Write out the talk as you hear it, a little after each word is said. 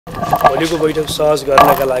भोलिको बैठक सहज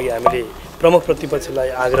गर्नका लागि हामीले प्रमुख प्रतिपक्षलाई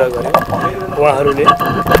आग्रह गर्यौँ। उहाँहरूले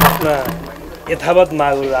आफ्ना यथावत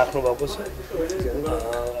मागहरू राख्नुभएको छ।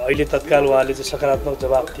 अहिले तत्काल उहाँले चाहिँ सकारात्मक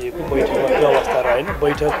जवाब दिएको बैठकमा त्यो अवस्था रहेन।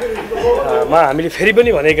 बैठकमा हामीले फेरि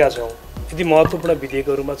पनि भनेका छौँ, यदि महत्त्वपूर्ण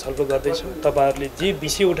विधेयकहरूमा छलफल गर्दैछौँ, तपाईँहरूले जे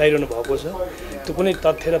विषय उठाइरहनु भएको छ त्यो कुनै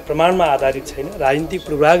तथ्य र प्रमाणमा आधारित छैन, राजनीतिक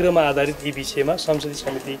पूर्वाग्रहमा आधारित यी विषयमा संसदीय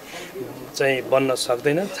समिति चाहिँ बन्न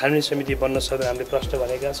सक्दैन, छानबिन समिति बन्न सक्दैन, हामीले प्रश्न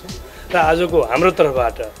भनेका छौँ। र आजको हाम्रो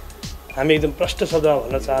तर्फबाट हामी एकदम प्रष्ट शब्दमा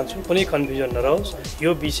भन्न चाहन्छौँ, कुनै कन्फ्युजन नरहोस्।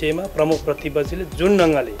 यो विषयमा प्रमुख प्रतिपक्षले जुन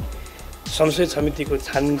ढङ्गले संसदीय समितिको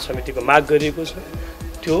छानबिन समितिको माग गरिएको छ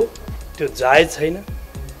त्यो जायज छैन,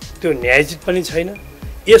 त्यो न्यायोचित पनि छैन।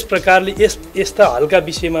 यस प्रकारले यस्ता हल्का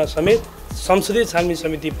विषयमा समेत संसदीय छानबिन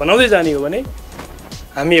समिति बनाउँदै जाने हो भने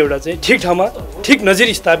हामी एउटा चाहिँ ठिक ठाउँमा ठिक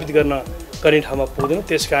नजिर स्थापित गर्ने ठाउँमा पुग्दैनौँ।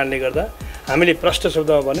 त्यस कारणले गर्दा हामीले प्रष्ट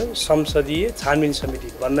शब्दमा भन्यौँ, संसदीय छानबिन समिति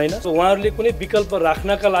बन्दैन। उहाँहरूले कुनै विकल्प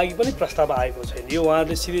राख्नका लागि पनि प्रस्ताव आएको छैन। यो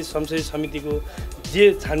उहाँहरूले सिधै संसदीय समितिको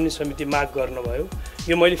जे छानबिन समिति माग गर्नुभयो,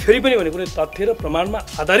 यो मैले फेरि पनि भने कुनै तथ्य र प्रमाणमा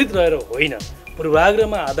आधारित रहेर होइन,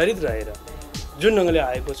 पूर्वाग्रहमा आधारित रहेर जुन ढङ्गले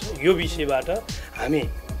आएको छ यो विषयबाट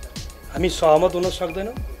हामी सहमत हुन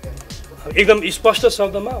सक्दैनौँ। एकदम स्पष्ट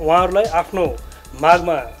शब्दमा उहाँहरूलाई आफ्नो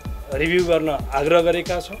मागमा रिभ्यू गर्न आग्रह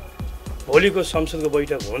गरेका छौँ। भोलिको संसदको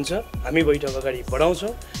बैठक हुन्छ, हामी बैठक अगाडि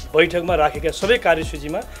बढाउँछौँ। बैठकमा राखेका सबै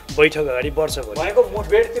कार्यसूचीमा बैठक अगाडि बढ्छ। भनेको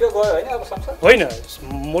मुठभेडतिर गयो होइन अब संसद? होइन,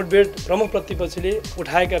 मुठभेड प्रमुख प्रतिपक्षले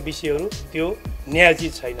उठाएका विषयहरू त्यो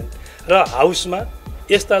न्यायोचित छैनन् र हाउसमा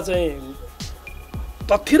यस्ता चाहिँ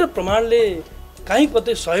तथ्य र प्रमाणले काहीँ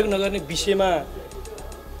कतै सहयोग नगर्ने विषयमा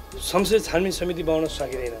संसदीय छानबिन समिति बनाउन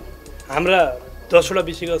सकिँदैन। हाम्रा 10वटा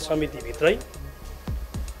विषयगत समितिभित्रै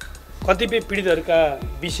कतिपय पीडितहरूका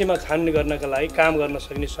विषयमा छानबिन गर्नका लागि काम गर्न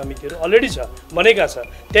सक्ने समितिहरू अलरेडी छ, बनेका छ।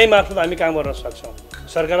 त्यही मार्फत हामी काम गर्न सक्छौँ।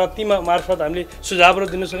 सरकारमा ती मार्फत हामीले सुझावहरू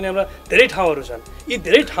दिन सक्ने हाम्रा धेरै ठाउँहरू छन्। यी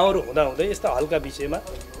धेरै ठाउँहरू हुँदाहुँदै यस्ता हल्का विषयमा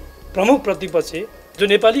प्रमुख प्रतिपक्ष जो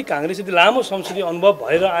नेपाली काङ्ग्रेस यदि लामो संसदीय अनुभव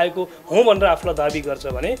भएर आएको हुँ भनेर आफूलाई दाबी गर्छ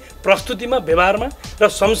भने प्रस्तुतिमा, व्यवहारमा र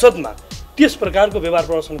संसदमा त्यस प्रकारको व्यवहार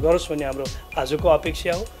प्रदर्शन गरोस् भन्ने हाम्रो आजको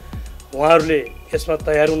अपेक्षा हो। उहाँहरूले यसमा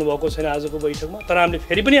तयार हुनुभएको छैन आजको बैठकमा, तर हामीले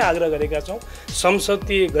फेरि पनि आग्रह गरेका छौँ,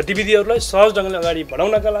 संसदीय गतिविधिहरूलाई सहज ढङ्गले अगाडि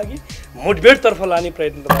बढाउनका लागि मुठभेडतर्फ लाने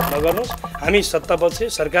प्रयत्न नगर्नुहोस्। हामी सत्तापक्ष,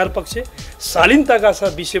 सरकार पक्ष शालीनताका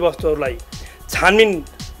साथ विषयवस्तुहरूलाई छानबिन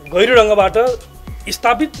गहिरो ढङ्गबाट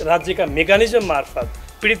स्थापित राज्यका मेकानिजम मार्फत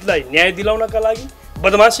पीडितलाई न्याय दिलाउनका लागि,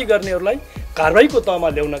 बदमासी गर्नेहरूलाई कारबाहीको तहमा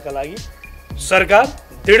ल्याउनका लागि सरकार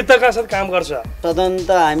दृढताका साथ काम गर्छ। सदन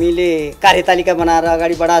त हामीले कार्यतालिका बनाएर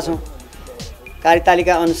अगाडि बढाछौँ।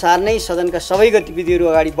 कार्यतालिका अनुसार नै सदनका सबै गतिविधिहरू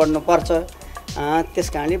अगाडि बढ्नुपर्छ। त्यस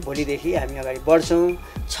कारणले भोलिदेखि हामी अगाडि बढ्छौँ।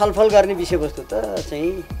 छलफल गर्ने विषयवस्तु त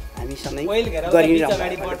चाहिँ हामीसँगै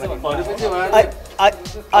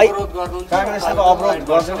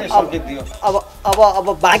अब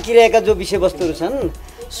बाँकी रहेका जो विषयवस्तुहरू छन्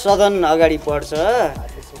सदन अगाडि बढ्छ।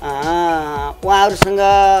 उहाँहरूसँग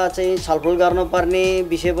चाहिँ छलफल गर्नुपर्ने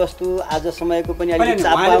विषयवस्तु आज समयको पनि अलिक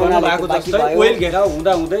चाप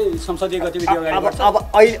अब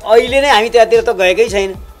अहिले नै हामी त्यहाँतिर त गएकै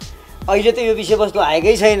छैन। अहिले त यो विषयवस्तु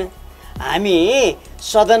आएकै छैन। हामी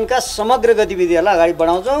सदनका समग्र गतिविधिहरूलाई अगाडि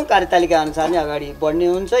बढाउँछौँ। कार्यतालिका अनुसार नै अगाडि बढ्ने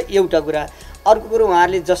हुन्छ, एउटा कुरा। अर्को कुरो,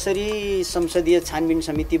 उहाँहरूले जसरी संसदीय छानबिन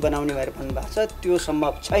समिति बनाउने भएर भन्नुभएको छ त्यो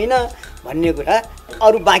सम्भव छैन भन्ने कुरा।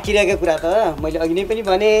 अरू बाँकी रहेका कुरा त मैले अघि नै पनि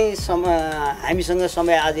भने, हामीसँग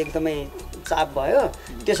समय आज एकदमै चाप भयो।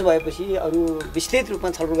 त्यसो भएपछि अरू विस्तृत रूपमा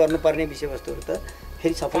छलफल गर्नुपर्ने विषयवस्तुहरू त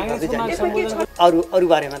फेरि छलफल गर्दै जान्छ। अरू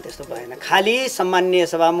बारेमा त्यस्तो भएन। खालि सम्माननीय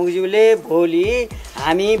सभामुखज्यूले भोलि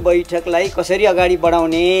हामी बैठकलाई कसरी अगाडि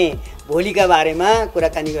बढाउने भोलिका बारेमा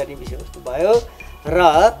कुराकानी गर्ने विषयवस्तु भयो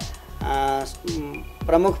र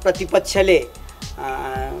प्रमुख प्रतिपक्षले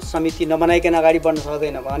समिति नबनाइकन अगाडि बढ्न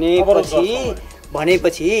सक्दैन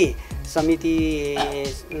भनेपछि समिति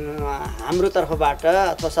हाम्रो तर्फबाट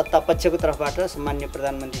अथवा सत्ता पक्षको तर्फबाट सम्माननीय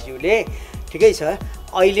प्रधानमन्त्रीज्यूले ठिकै छ,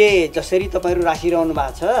 अहिले जसरी तपाईँहरू राखिरहनु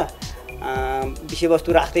भएको छ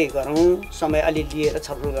विषयवस्तु राख्दै गरौँ, समय अलि लिएर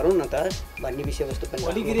छलफल गरौँ न त भन्ने विषयवस्तु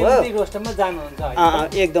पनि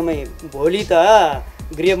एकदमै। भोलि त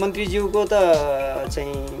गृहमन्त्रीज्यूको त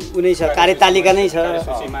चाहिँ उनी छ, कार्यतालिका नै छ।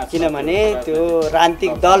 किनभने त्यो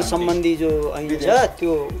राजनीतिक दल सम्बन्धी जो ऐन छ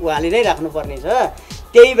त्यो उहाँले नै राख्नुपर्ने छ।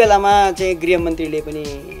 त्यही बेलामा चाहिँ गृहमन्त्रीले पनि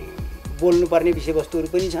बोल्नुपर्ने विषयवस्तुहरू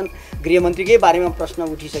पनि छन्। गृहमन्त्रीकै बारेमा प्रश्न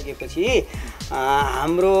उठिसकेपछि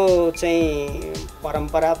हाम्रो चाहिँ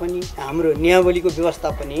परम्परा पनि, हाम्रो नियमावलीको व्यवस्था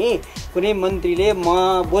पनि कुनै मन्त्रीले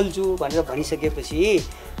म बोल्छु भनेर भनिसकेपछि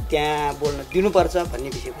त्यहाँ बोल्न दिनुपर्छ भन्ने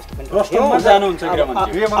विषयवस्तु पनि प्रश्नमा जानुहुन्छ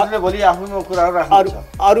गृहमन्त्री। गृहमन्त्रीले भोलि आफ्नो कुराहरू राख्नुहुन्छ।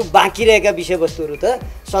 अरू बाँकी रहेका विषयवस्तुहरू त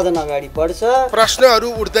सदन अगाडि बढ्छ। प्रश्नहरू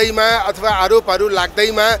उठ्दैमा अथवा आरोपहरू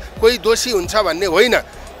लाग्दैमा कोही दोषी हुन्छ भन्ने होइन,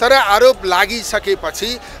 तर आरोप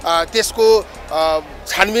लागिसकेपछि त्यसको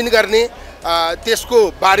छानबिन गर्ने, त्यसको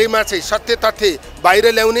बारेमा चाहिँ सत्य तथ्य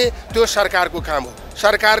बाहिर ल्याउने त्यो सरकारको काम हो।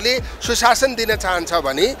 सरकारले सुशासन दिन चाहन्छ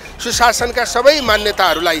भने सुशासनका सबै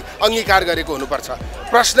मान्यताहरूलाई अंगीकार गरेको हुनुपर्छ।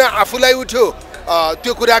 प्रश्न आफूलाई उठ्यो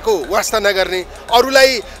त्यो कुराको वास्ता नगर्ने,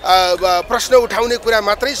 अरूलाई प्रश्न उठाउने कुरा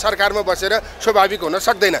मात्रै सरकारमा बसेर स्वाभाविक हुन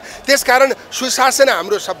सक्दैन। त्यसकारण सुशासन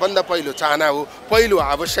हाम्रो सबभन्दा पहिलो चाहना हो, पहिलो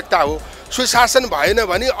आवश्यकता हो। सुशासन भएन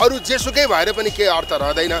भने अरू जेसुकै भएर पनि केही अर्थ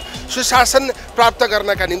रहँदैन। सुशासन प्राप्त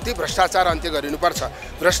गर्नका निम्ति भ्रष्टाचार अन्त्य गरिनुपर्छ।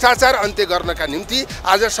 भ्रष्टाचार अन्त्य गर्नका निम्ति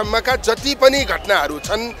आजसम्मका जति पनि घटनाहरू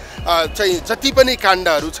छन्, जति पनि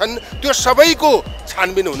काण्डहरू छन्, त्यो सबैको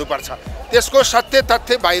छानबिन हुनुपर्छ। त्यसको सत्य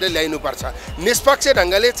तथ्य बाहिर ल्याइनुपर्छ। निष्पक्ष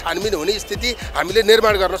ढङ्गले छानबिन हुने स्थिति हामीले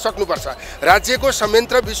निर्माण गर्न सक्नुपर्छ। राज्यको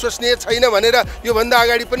संयन्त्र विश्वसनीय छैन भनेर योभन्दा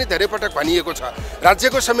अगाडि पनि धेरै पटक भनिएको छ।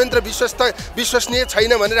 राज्यको संयन्त्र विश्वसनीय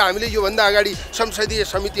छैन भनेर हामीले योभन्दा अगाडि संसदीय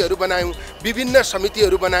समितिहरू बनायौँ, विभिन्न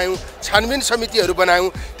समितिहरू बनायौँ, छानबिन समितिहरू बनायौँ।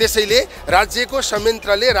 त्यसैले राज्यको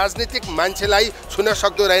संयन्त्रले राजनीतिक मान्छेलाई छुन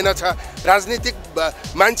सक्दो रहेनछ। राजनीतिक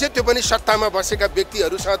मान्छे त्यो पनि सत्तामा बसेका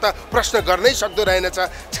व्यक्तिहरूसँग त प्रश्न गर्नै सक्दो रहेनछ,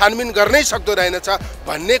 छानबिन गर्नै सक्दो रहेनछ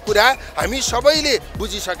भन्ने कुरा हामी सबैले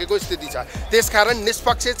बुझिसकेको स्थिति छ। त्यसकारण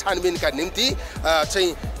निष्पक्ष छानबिनका निम्ति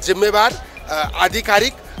चाहिँ जिम्मेवार,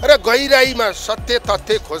 आधिकारिक र गहिराईमा सत्य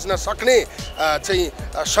तथ्य खोज्न सक्ने चाहिँ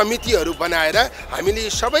समितिहरू बनाएर हामीले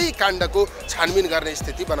सबै काण्डको छानबिन गर्ने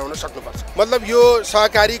स्थिति बनाउन सक्नुपर्छ। मतलब यो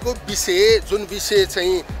सहकारीको विषय, जुन विषय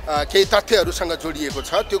चाहिँ केही तथ्यहरूसँग जोडिएको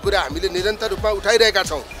छ, त्यो कुरा हामीले निरन्तर रूपमा उठाइरहेका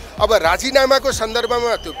छौँ। अब राजीनामाको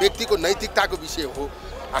सन्दर्भमा त्यो व्यक्तिको नैतिकताको विषय हो।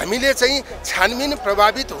 हामीले चाहिँ छानबिन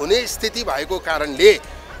प्रभावित हुने स्थिति भएको कारणले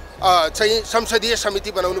चाहिँ संसदीय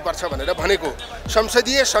समिति बनाउनुपर्छ भनेर भनेको।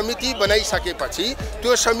 संसदीय समिति बनाइसकेपछि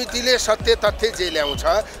त्यो समितिले सत्य तथ्य जे ल्याउँछ,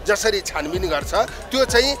 जसरी छानबिन गर्छ, त्यो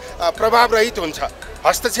चाहिँ प्रभावरहित हुन्छ,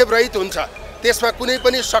 हस्तक्षेप रहित हुन्छ। त्यसमा कुनै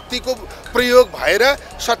पनि शक्तिको प्रयोग भएर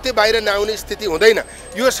सत्य बाहिर नआउने स्थिति हुँदैन।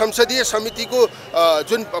 यो संसदीय समितिको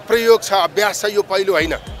जुन प्रयोग छ, अभ्यास छ, यो पहिलो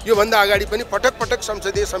होइन। योभन्दा अगाडि पनि पटक पटक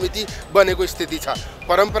संसदीय समिति बनेको स्थिति छ।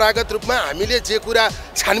 परम्परागत रूपमा हामीले जे कुरा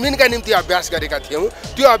छानबिनका निम्ति अभ्यास गरेका थियौँ,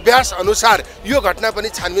 त्यो अभ्यास अनुसार यो घटना पनि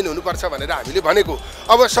छानबिन हुनुपर्छ भनेर हामीले भनेको।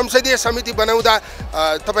 अब संसदीय समिति बनाउँदा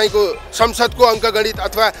तपाईँको संसदको अङ्कगणित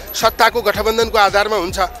अथवा सत्ताको गठबन्धनको आधारमा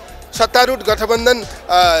हुन्छ। सत्तारूढ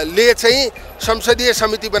गठबन्धनले चाहिँ संसदीय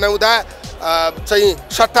समिति बनाउँदा चाहिँ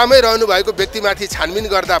सत्तामै रहनुभएको व्यक्तिमाथि छानबिन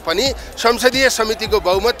गर्दा पनि संसदीय समितिको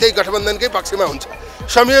बहुमत त्यही गठबन्धनकै पक्षमा हुन्छ,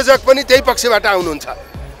 संयोजक पनि त्यही पक्षबाट आउनुहुन्छ।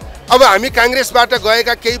 अब हामी काङ्ग्रेसबाट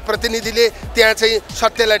गएका केही प्रतिनिधिले त्यहाँ चाहिँ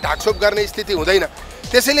सत्यलाई ढाकछोप गर्ने स्थिति हुँदैन।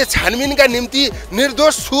 त्यसैले छानबिनका निम्ति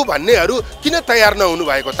निर्दोष छु भन्नेहरू किन तयार नहुनु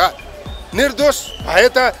भएको त? निर्दोष भए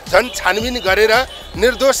त झन् छानबिन गरेर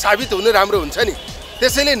निर्दोष साबित हुनु राम्रो हुन्छ नि।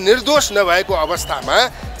 त्यसैले निर्दोष नभएको अवस्थामा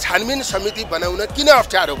छानबिन समिति बनाउन किन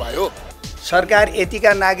अप्ठ्यारो भयो? सरकार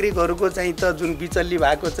यतिका नागरिकहरूको चाहिँ त जुन बिचल्ली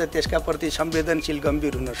भएको छ त्यसका प्रति संवेदनशील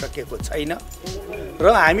गम्भीर हुन सकेको छैन र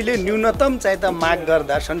हामीले न्यूनतम चाहिँ त माग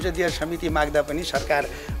गर्दा, संसदीय समिति माग्दा पनि सरकार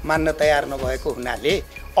मान्न तयार नभएको हुनाले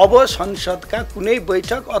अब संसदका कुनै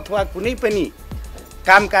बैठक अथवा कुनै पनि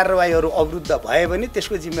काम कारबाहीहरू अवरुद्ध भए भने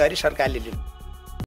त्यसको जिम्मेवारी सरकारले लिनु।